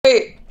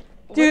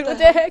Dude, what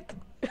the heck?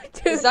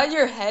 Dude. Is that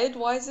your head?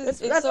 Why is it?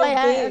 That's so my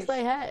hat. big. That's my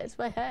hat. It's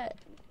my hat.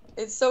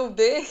 It's so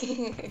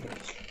big.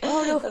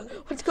 Oh no!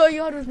 What's going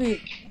on with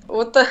me?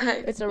 What the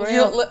heck? It's a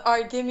rail.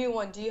 Alright, give me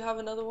one. Do you have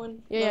another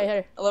one? Yeah,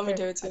 here. Let me here.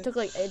 do it too. It took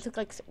like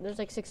there's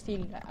like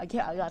 16. I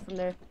got from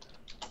there.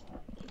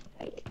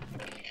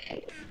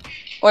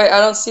 Wait, I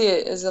don't see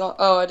it. Is it on?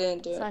 Oh, I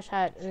didn't do it. Slash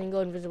hat and then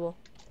go invisible.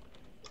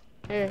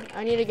 Here,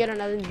 I need to get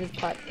another invisible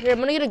pot. Here, I'm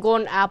gonna get a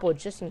golden apple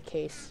just in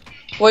case.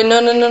 Wait,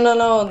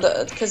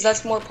 no. Because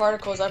that's more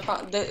particles. I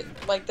found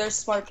like there's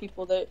smart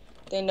people that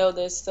they know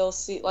this. They'll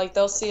see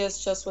they'll see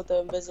us just with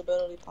the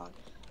invisibility pot,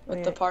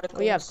 with the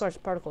particles. Oh yeah, of course,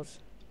 particles.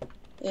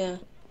 Yeah.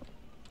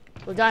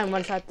 We'll die in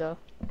one shot though.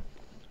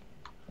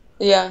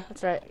 Yeah.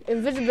 That's right.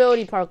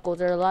 Invisibility particles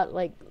are a lot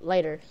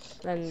lighter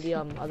than the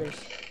others.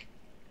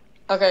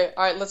 Okay,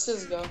 alright, let's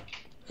just go.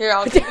 Here,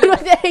 I'll give What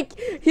the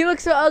heck? You look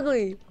so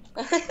ugly.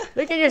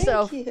 Look at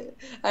yourself. You.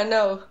 I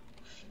know.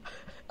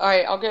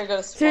 Alright, I'll go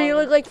to spawn. Dude, you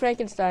look like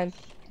Frankenstein.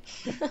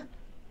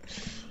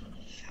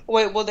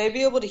 Wait, will they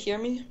be able to hear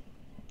me?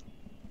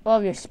 Oh,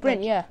 your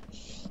sprint, yeah.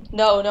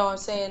 No, I'm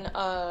saying,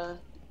 oh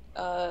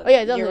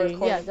yeah, they'll hear you.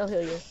 recording. Yeah, they'll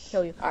hear you.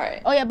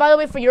 Alright. Oh yeah, by the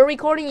way, for your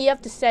recording, you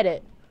have to set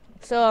it.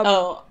 So I'm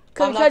not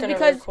gonna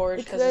record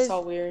because it's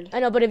all weird. I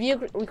know, but if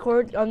you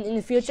record in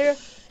the future,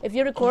 if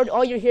you record,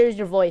 all you hear is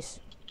your voice.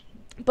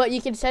 But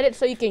you can set it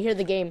so you can hear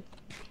the game.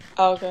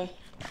 Oh, okay.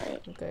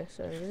 Alright. Okay,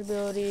 so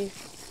invisibility.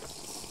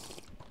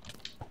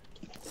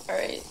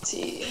 Alright,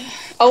 see.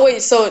 Oh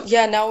wait, so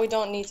yeah, now we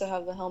don't need to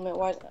have the helmet.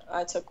 Why?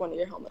 I took one of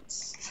your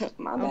helmets.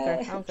 My bad.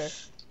 I don't care.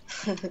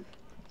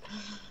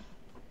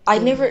 I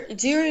never.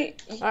 Do you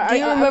remember?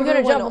 I'm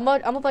gonna jump.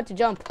 I'm about to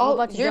jump.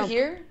 You're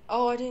here?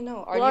 Oh, I didn't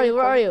know.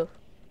 Where are you?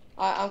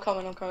 I'm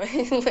coming.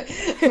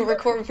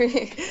 Record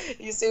me.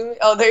 You see me?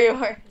 Oh, there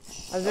you are.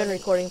 I've been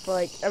recording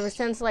for ever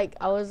since I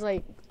was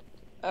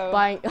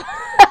buying.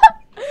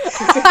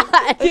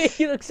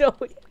 You look so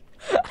weird.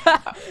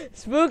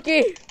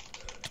 Spooky.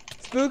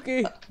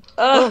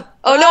 Oh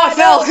no, I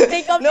fell.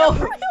 No.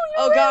 No.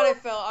 Oh god, I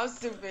fell. I'm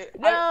stupid.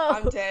 No.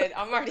 I'm dead.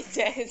 I'm already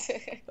dead.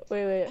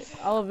 Wait.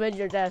 I'll avenge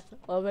your death.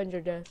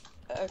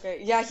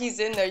 Okay. Yeah, he's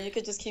in there. You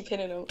could just keep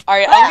hitting him. All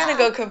right, I'm gonna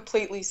go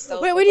completely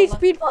stealth. Wait, we need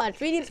speed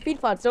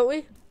pots. Don't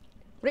we?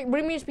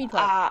 Bring me a speed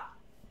pot.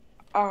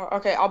 Oh,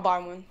 okay. I'll buy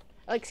one.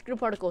 Screw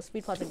particles.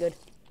 Speed pots are good.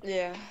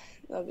 Yeah,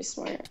 that'd be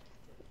smart.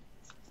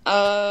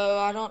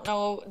 I don't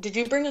know. Did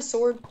you bring a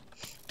sword?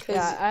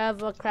 Yeah, I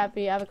have a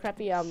crappy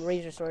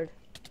razor sword.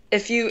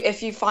 If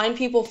you find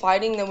people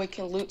fighting, then we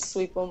can loot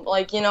sweep them.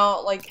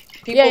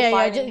 People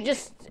fighting. Yeah.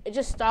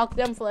 Just stalk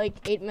them for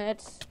 8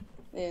 minutes.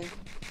 Yeah.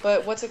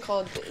 But what's it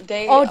called? Dude,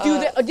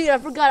 I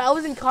forgot. I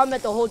was in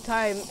combat the whole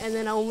time, and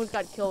then I almost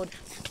got killed.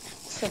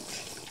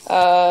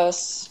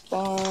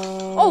 Spawn.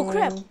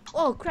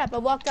 Oh crap! I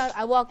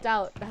walked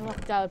out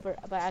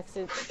by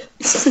accident.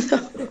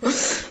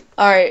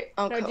 All right,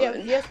 I'm coming.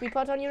 Do you have speed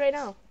pots on you right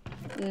now?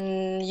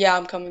 Yeah,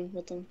 I'm coming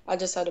with them. I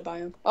just had to buy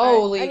them.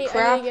 Holy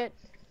crap!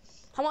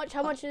 How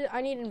much is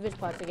I need invis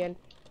pots again?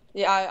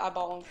 Yeah, I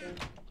bought one for you.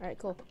 All right,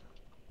 cool.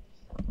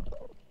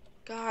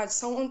 God,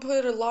 someone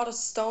put a lot of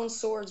stone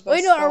swords.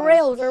 Wait, no, our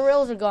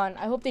rails are gone.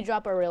 I hope they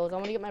drop our rails. I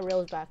want to get my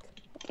rails back.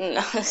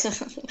 No,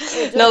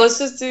 no, let's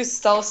just do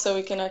stealth so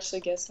we can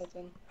actually get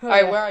something. Oh, All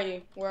right, yeah.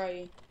 where are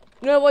you?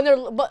 No,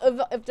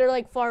 if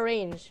they're far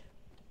range.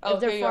 Oh, if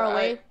they're far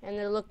away right. and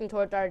they're looking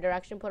towards our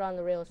direction, put on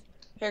the rails.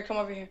 Here, come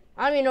over here.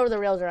 I don't even know where the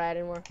rails are at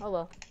anymore. Oh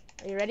well.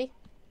 Are you ready?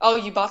 Oh,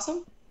 you bought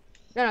some?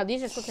 No,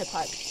 these are still type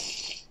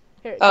pots.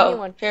 Here, give me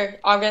one. Here,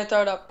 I'm gonna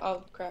throw it up.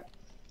 Oh crap.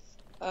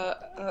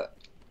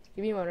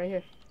 Give me one right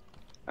here.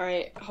 All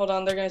right, hold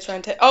on. They're gonna try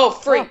and take. Oh,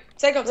 free! Oh.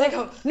 Take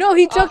him! No,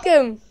 he took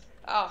him.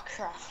 Oh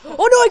crap! Oh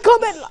no!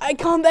 I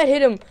combat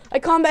hit him.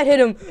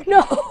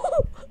 No.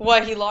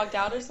 What? He logged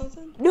out or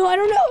something? No, I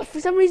don't know. For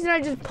some reason,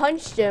 I just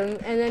punched him,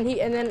 and then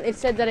it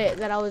said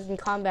that I was in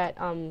combat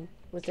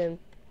with him.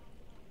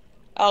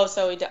 Oh,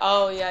 so he did.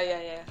 Oh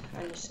yeah.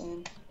 I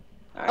understand.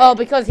 Right. Oh,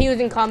 because he was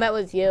in combat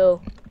with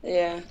you.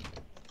 Yeah.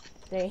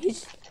 Dang,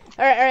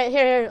 all right.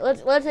 Here.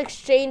 Let's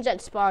exchange at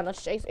spawn.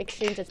 Let's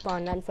exchange at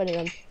spawn, not in front of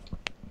them.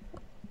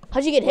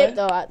 How'd you get hit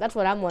though? That's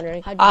what I'm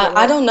wondering.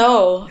 I don't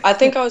know. I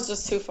think I was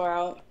just too far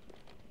out.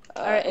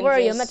 All right, where are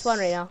you? I'm at spawn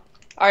right now.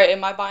 All right,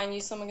 am I buying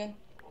you some again?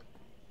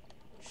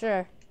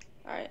 Sure.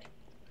 All right.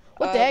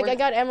 What the heck? I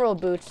got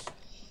emerald boots.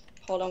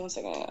 Hold on one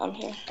second. I'm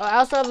here. Oh, I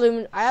also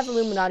have I have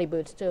Illuminati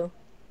boots too.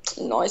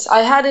 Nice. I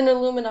had an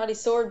Illuminati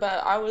sword,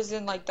 but I was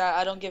in like that.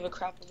 I don't give a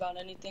crap about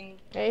anything.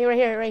 Hey, right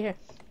here.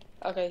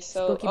 Okay,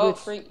 so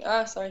boots. Free.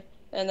 Sorry.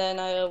 And then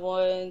I have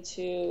 1,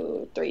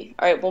 2, 3.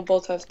 All right, we'll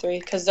both have 3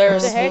 because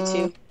there's me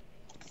too.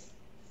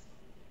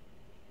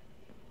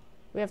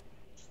 We have.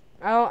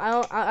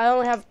 I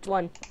only have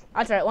 1.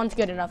 That's right. 1's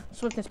good enough.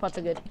 Swiftness pots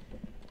are good.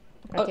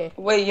 Okay.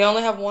 Wait, you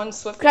only have 1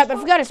 swiftness? Crap! I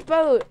forgot a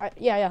spout.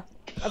 Yeah.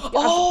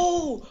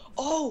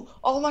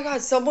 Oh my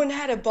God! Someone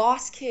had a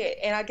boss kit,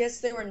 and I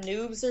guess they were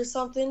noobs or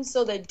something,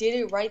 so they did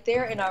it right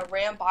there. And I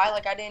ran by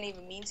like I didn't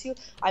even mean to.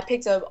 I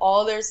picked up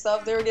all their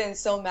stuff. They were getting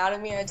so mad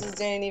at me. I just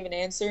didn't even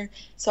answer.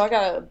 So I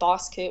got a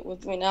boss kit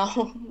with me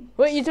now.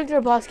 Wait, you took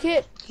their boss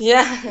kit?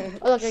 Yeah.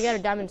 Oh look, I got a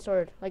diamond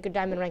sword, like a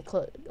diamond rank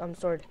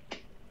sword.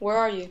 Where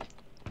are you?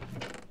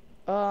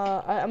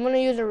 I'm gonna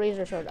use a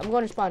razor sword. I'm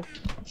going to spawn.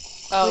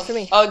 Oh. Wait for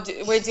me. Oh,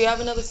 wait. Do you have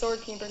another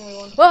sword? Can you bring me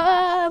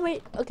one?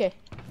 Wait. Okay.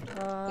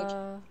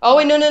 Oh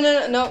wait,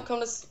 no.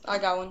 Come to. I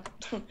got one.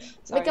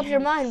 Make up your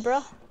mind,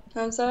 bro.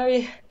 I'm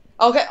sorry.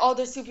 Okay. Oh,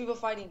 there's two people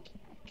fighting.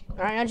 All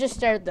right, I just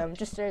stare at them.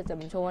 Just stare at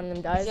them until one of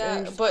them dies.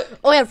 Yeah, just... but.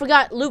 Oh yeah, I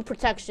forgot loot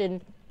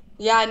protection.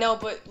 Yeah, I know,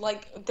 but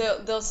like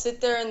they'll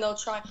sit there and they'll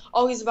try.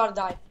 Oh, he's about to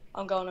die.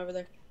 I'm going over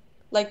there.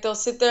 Like they'll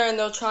sit there and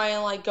they'll try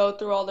and like go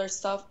through all their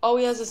stuff. Oh,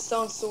 he has a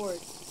stone sword.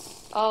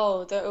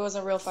 Oh, it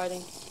wasn't real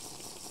fighting.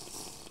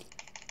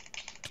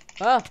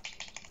 Ah.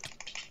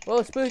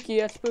 Whoa, spooky.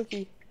 That's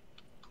spooky.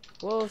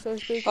 Whoa, so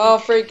spooky. Oh,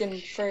 frick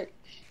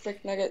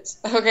nuggets.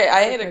 Okay,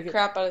 I hit a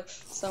crap out of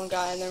some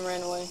guy and then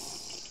ran away.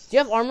 Do you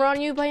have armor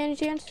on you by any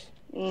chance?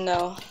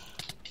 No.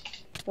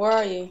 Where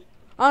are you?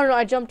 I don't know.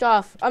 I jumped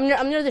off. I'm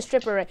near the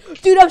stripper, right?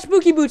 Dude, I have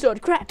spooky boots on.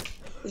 Crap.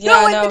 Yeah,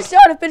 no, I know.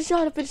 I've been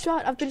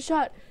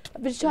shot.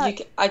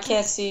 I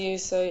can't see you,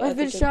 so I've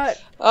been shot.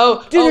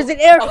 Oh, dude, there's an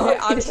arrow. Okay,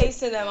 I'm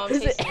chasing them.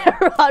 There's an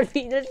arrow on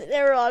me. There's an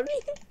arrow on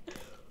me.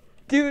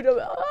 Dude,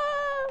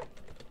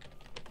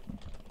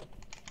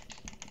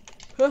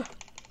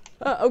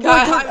 I'm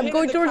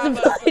going towards the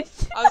village.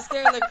 I was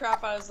scaring the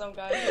crap out of some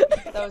guy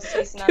that was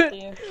chasing after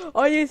you.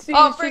 All you see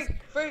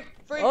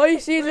All you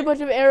see is a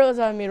bunch of arrows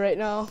on me right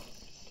now.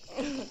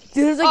 Dude,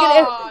 there's like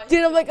an arrow.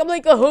 Dude, I'm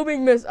like a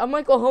homing miss. I'm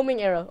like a homing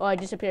arrow. Oh, I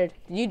disappeared.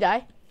 Did you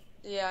die?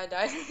 Yeah, I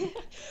died.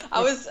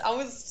 I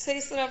was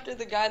chasing after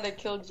the guy that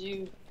killed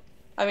you.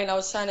 I mean, I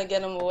was trying to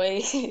get him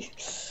away.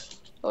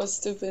 I was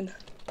stupid.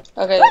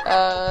 Okay,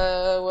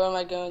 where am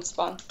I going to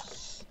spawn?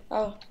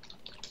 Oh.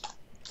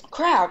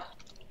 Crap.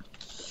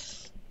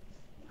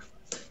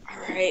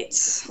 Alright.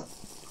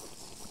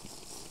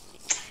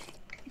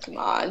 Come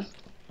on.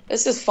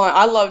 This is fun.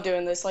 I love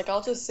doing this. Like,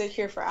 I'll just sit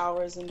here for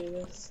hours and do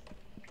this.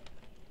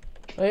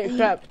 Wait,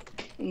 crap.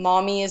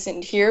 Mommy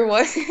isn't here?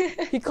 What?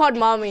 He called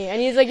mommy,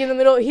 and he's like in the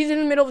middle. He's in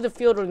the middle of the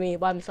field with me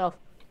by himself,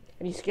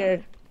 and he's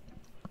scared.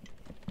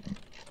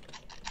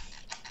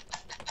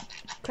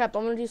 Crap!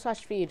 I'm gonna do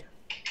 /feed.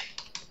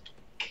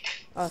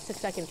 Oh, 6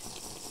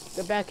 seconds.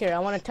 Get back here. I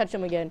want to touch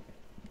him again.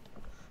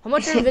 How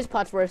much are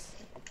INVISBILEs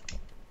worth?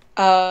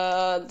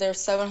 They're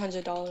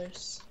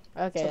 $700.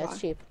 Okay, that's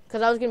cheap.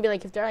 Cause I was gonna be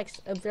like, if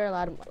they're a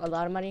lot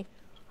of money,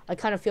 I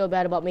kind of feel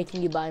bad about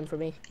making you buy them for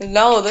me.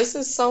 No, this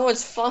is so much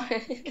fun.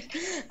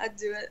 I'd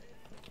do it.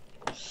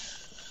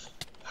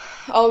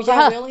 Oh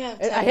yeah, we only have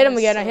 10 I hit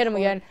him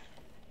again.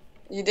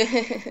 You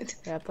did?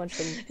 Yeah, I punched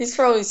him. He's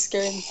probably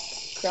scared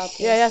crap.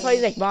 Yeah, that's why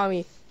he's like,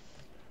 mommy.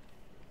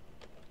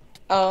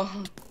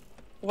 Oh.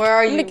 Where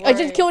are you? I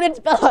just killed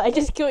Itsbella.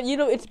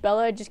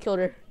 Itsbella. I just killed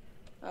her.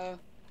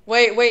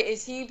 Wait,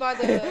 is he by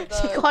the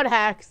She got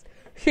hacks.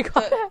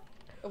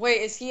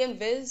 Wait, is he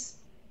invis?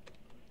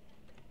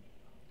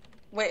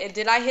 Wait,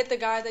 did I hit the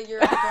guy that you're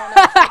going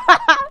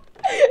after?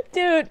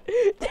 Dude,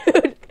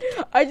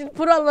 I just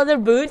put on leather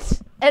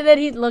boots, and then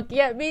he's looking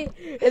at me,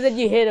 and then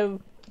you hit him.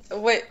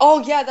 Wait,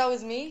 oh yeah, that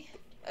was me?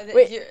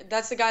 Wait.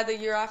 That's the guy that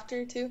you're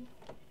after, too?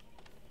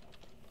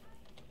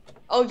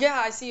 Oh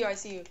yeah, I see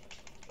you.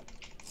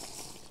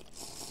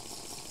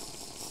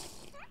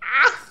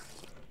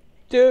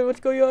 Dude,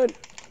 what's going on?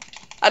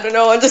 I don't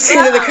know, I'm just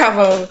hitting the crap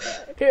out of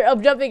him. Here,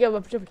 I'm jumping.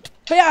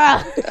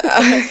 Yeah!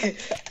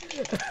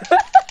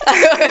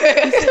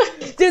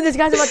 Dude, this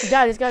guy's about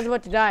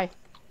to die.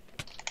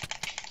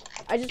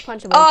 I just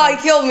punched him. Oh, he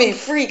killed me.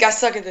 Freak, I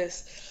suck at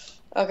this.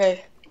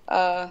 Okay.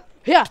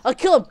 Yeah, I'll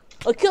kill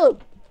him.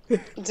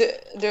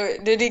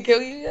 Did he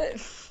kill you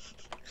yet?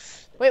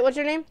 Wait, what's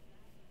your name?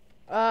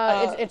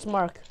 It's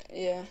Mark.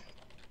 Yeah.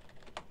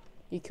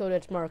 You killed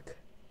Itsmarccc.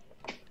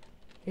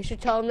 You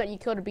should tell him that you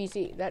killed a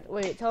BC.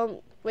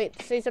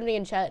 Wait, say something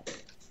in chat.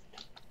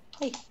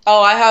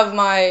 Oh, I have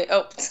my,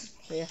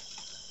 Yeah.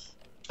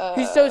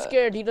 He's so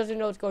scared, he doesn't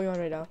know what's going on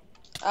right now.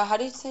 How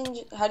do you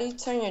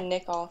turn your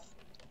nick off?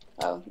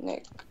 Oh,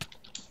 nick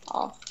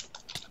off.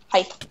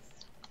 Hi.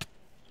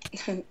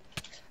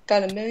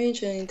 Got a million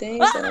trillion things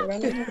that I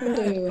really want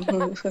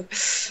to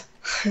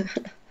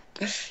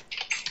do.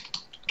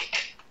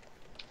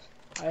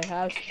 I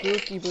have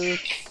spooky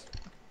boots.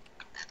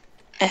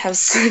 I have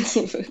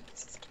spooky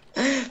boots.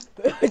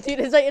 Dude,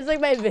 it's like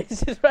my vision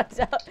just runs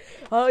out.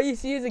 All you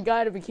see is a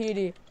guy in a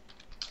bikini.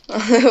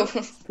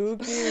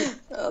 Spooky.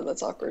 Oh,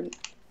 that's awkward.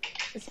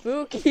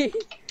 Spooky.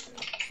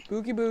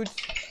 Spooky boots.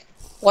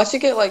 Watch it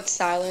get like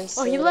silenced.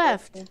 Oh, he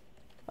left. Yeah.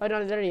 Oh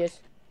no, there he is.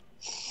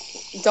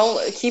 Don't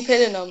keep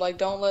hitting him. Like,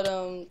 don't let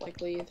him like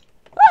leave.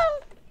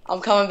 I'm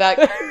coming back.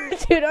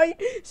 Dude,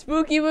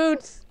 spooky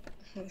boots.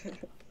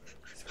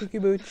 Spooky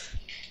boots.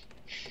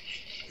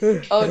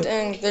 Oh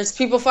dang! There's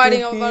people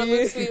fighting. I'm about to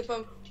lose 3 of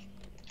them.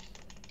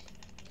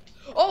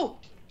 Oh!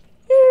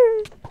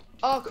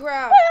 Oh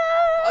crap!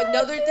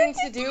 Another thing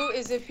to do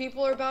is if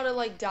people are about to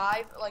like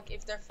die, like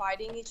if they're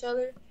fighting each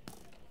other,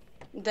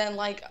 then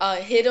like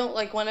hit them.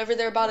 Like whenever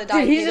they're about to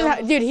die, Dude, hit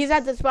them. dude, he's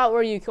at the spot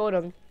where you killed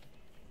him.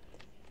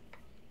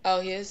 Oh,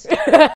 he is.